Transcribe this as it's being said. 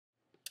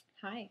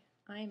Hi,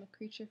 I am a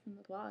creature from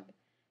the blog,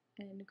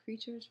 and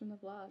creatures from the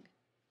blog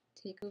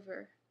take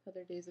over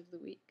other days of the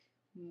week.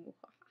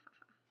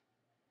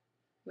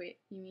 Wait,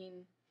 you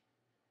mean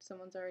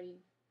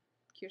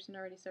Kirsten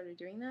already started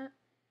doing that?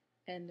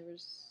 And there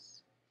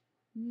was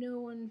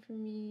no one for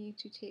me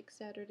to take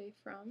Saturday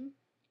from?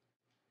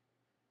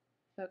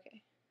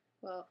 Okay,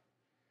 well,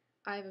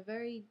 I have a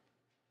very,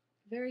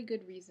 very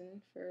good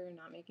reason for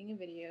not making a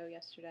video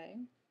yesterday.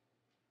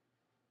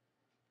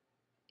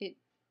 It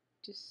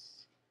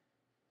just,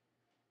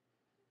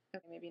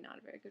 okay, maybe not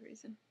a very good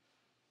reason.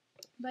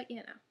 But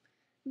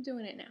I'm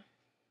doing it now.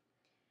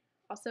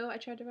 Also, I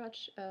tried to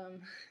watch,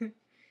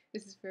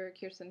 this is for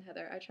Kirsten and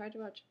Heather, I tried to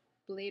watch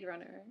Blade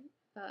Runner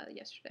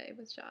yesterday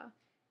with Shaw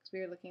because we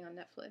were looking on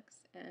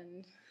Netflix,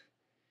 and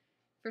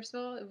first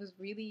of all, it was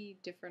really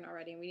different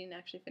already, and we didn't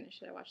actually finish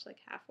it. I watched like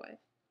halfway,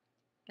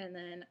 and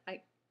then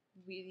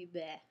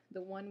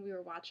the one we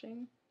were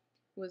watching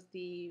was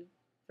the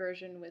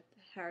version with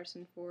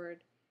Harrison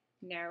Ford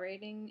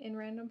narrating in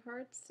random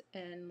parts,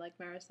 and like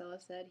Maricela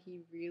said,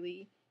 he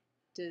really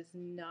does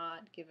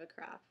not give a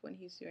crap when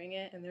he's doing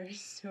it, and they're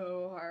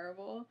so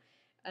horrible.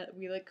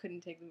 We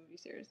couldn't take the movie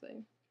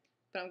seriously.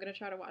 But I'm gonna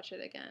try to watch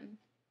it again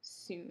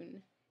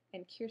soon.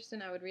 And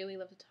Kirsten, I would really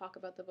love to talk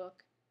about the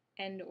book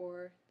and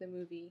or the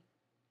movie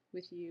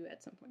with you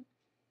at some point.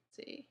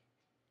 Let's see.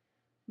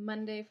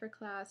 Monday for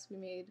class we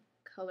made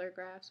color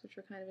graphs, which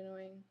were kind of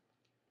annoying.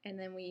 And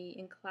then we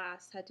in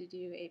class had to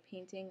do a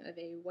painting of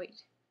a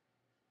white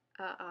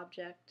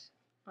object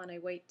on a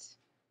white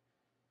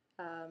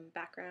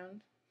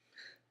background.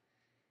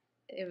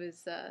 It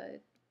was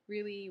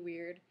really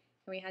weird,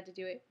 and we had to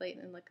do it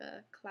in like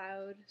a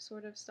cloud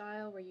sort of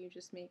style where you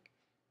just make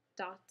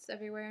dots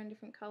everywhere in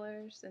different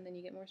colors, and then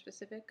you get more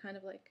specific, kind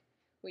of like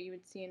what you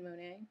would see in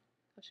Monet.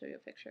 I'll show you a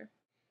picture.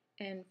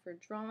 And for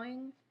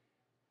drawing,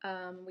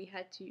 we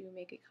had to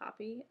make a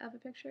copy of a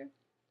picture,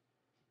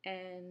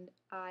 and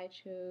I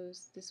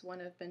chose this one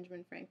of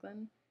Benjamin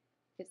Franklin.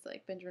 It's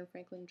like Benjamin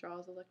Franklin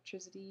Draws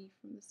Electricity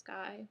from the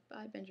Sky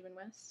by Benjamin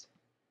West,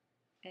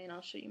 and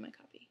I'll show you my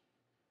copy.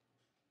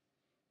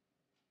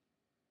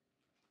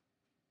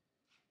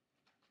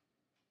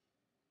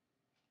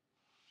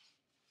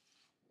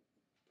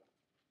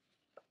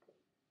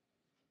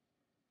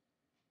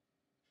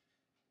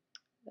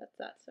 That's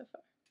that so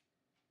far.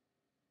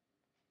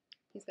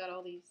 He's got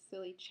all these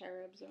silly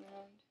cherubs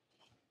around.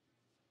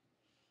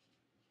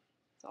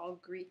 It's all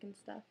Greek and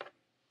stuff.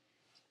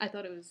 I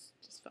thought it was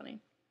just funny.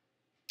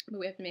 But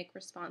we have to make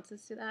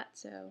responses to that,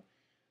 so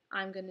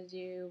I'm going to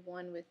do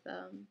one with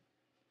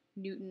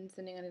Newton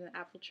sitting under the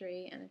apple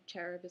tree, and a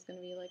cherub is going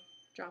to be like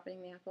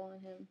dropping the apple on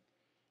him.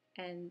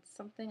 And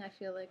something I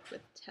feel like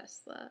with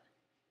Tesla,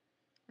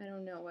 I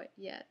don't know what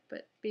yet,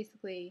 but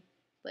basically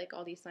like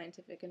all these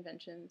scientific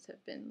inventions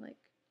have been like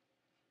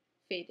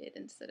faded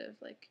instead of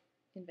like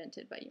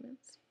invented by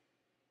humans.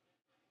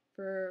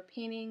 For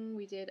painting,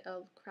 we did a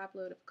crap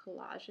load of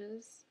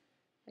collages.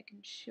 I can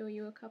show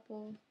you a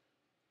couple.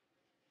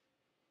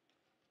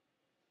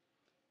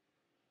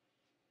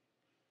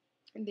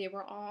 And they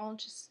were all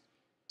just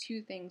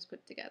two things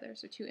put together,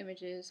 so two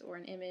images or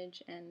an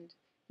image and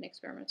an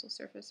experimental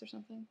surface or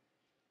something.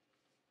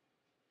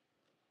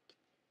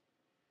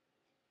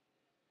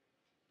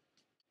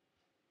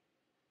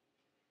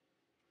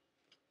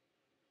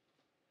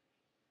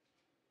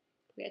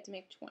 We had to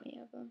make 20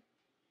 of them.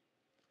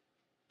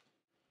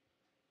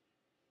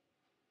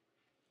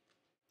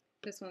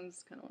 This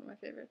one's kind of one of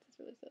my favorites. It's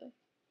really silly.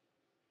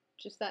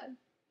 Just that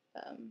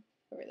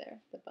over there,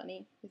 the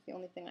bunny, is the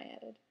only thing I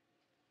added.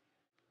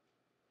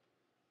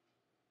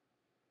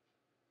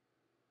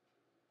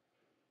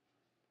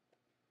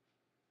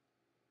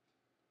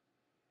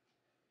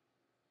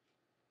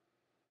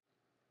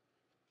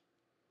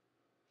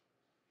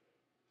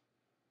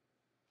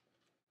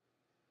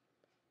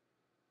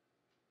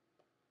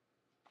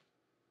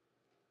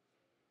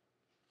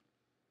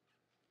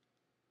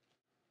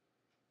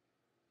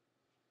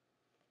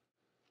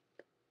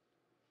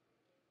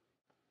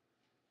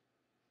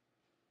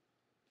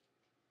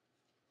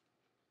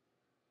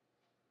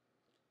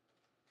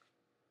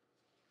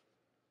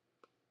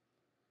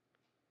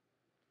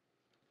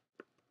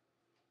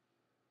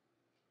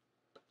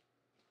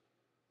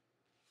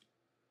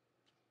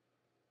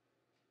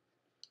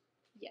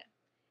 Yeah,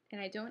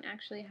 and I don't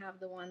actually have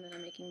the one that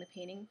I'm making the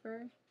painting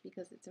for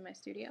because it's in my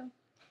studio,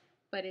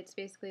 but it's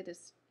basically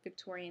this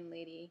Victorian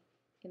lady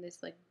in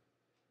this like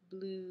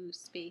blue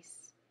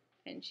space,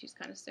 and she's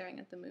kind of staring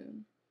at the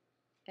moon,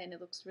 and it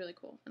looks really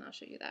cool, and I'll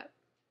show you that,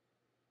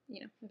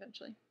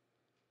 eventually.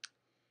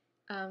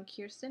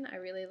 Kirsten, I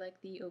really like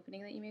the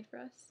opening that you made for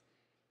us,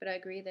 but I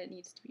agree that it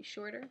needs to be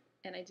shorter,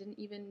 and I didn't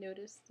even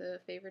notice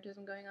the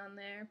favoritism going on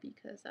there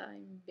because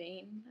I'm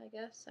vain, I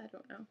guess. I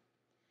don't know.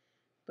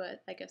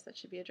 But I guess that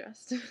should be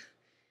addressed.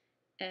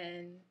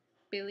 And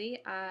Billy,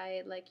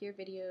 I like your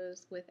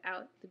videos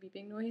without the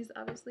beeping noise,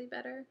 obviously,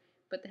 better,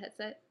 but the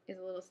headset is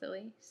a little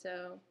silly,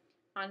 so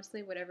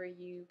honestly, whatever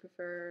you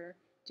prefer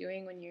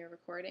doing when you're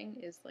recording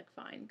is like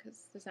fine,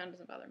 because the sound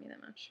doesn't bother me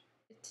that much.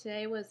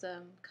 Today was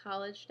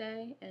college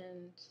day,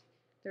 and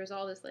there was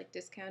all this like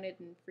discounted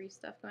and free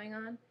stuff going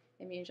on,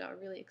 and me and Ja were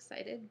really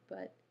excited,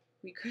 but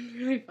we couldn't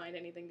really find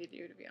anything to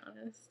do, to be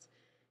honest.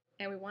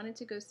 And we wanted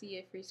to go see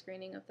a free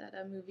screening of that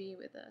movie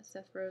with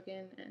Seth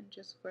Rogen and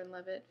Joseph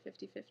Gordon-Levitt,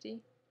 50-50.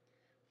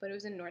 But it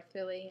was in North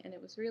Philly, and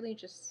it was really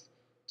just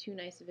too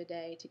nice of a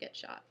day to get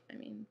shot. I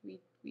mean, we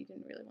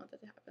didn't really want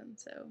that to happen,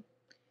 so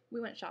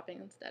we went shopping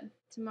instead.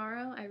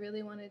 Tomorrow, I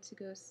really wanted to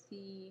go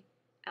see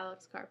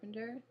Alex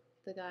Carpenter,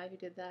 the guy who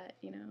did that,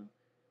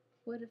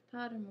 What if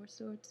Pottermore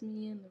soared to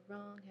me in the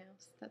wrong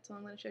house? That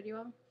song that I showed you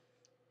all.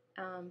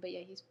 But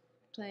yeah, he's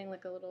playing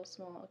like a little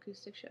small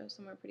acoustic show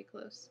somewhere pretty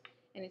close,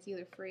 and it's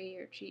either free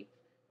or cheap.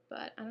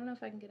 But I don't know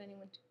if I can get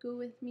anyone to go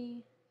with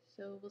me,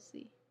 so we'll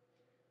see.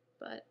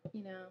 But I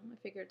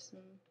figured some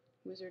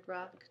wizard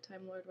rock,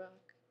 Time Lord rock,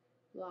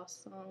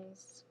 lost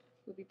songs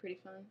would be pretty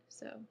fun,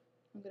 so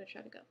I'm gonna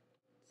try to go.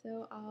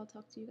 So I'll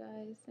talk to you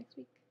guys next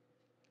week.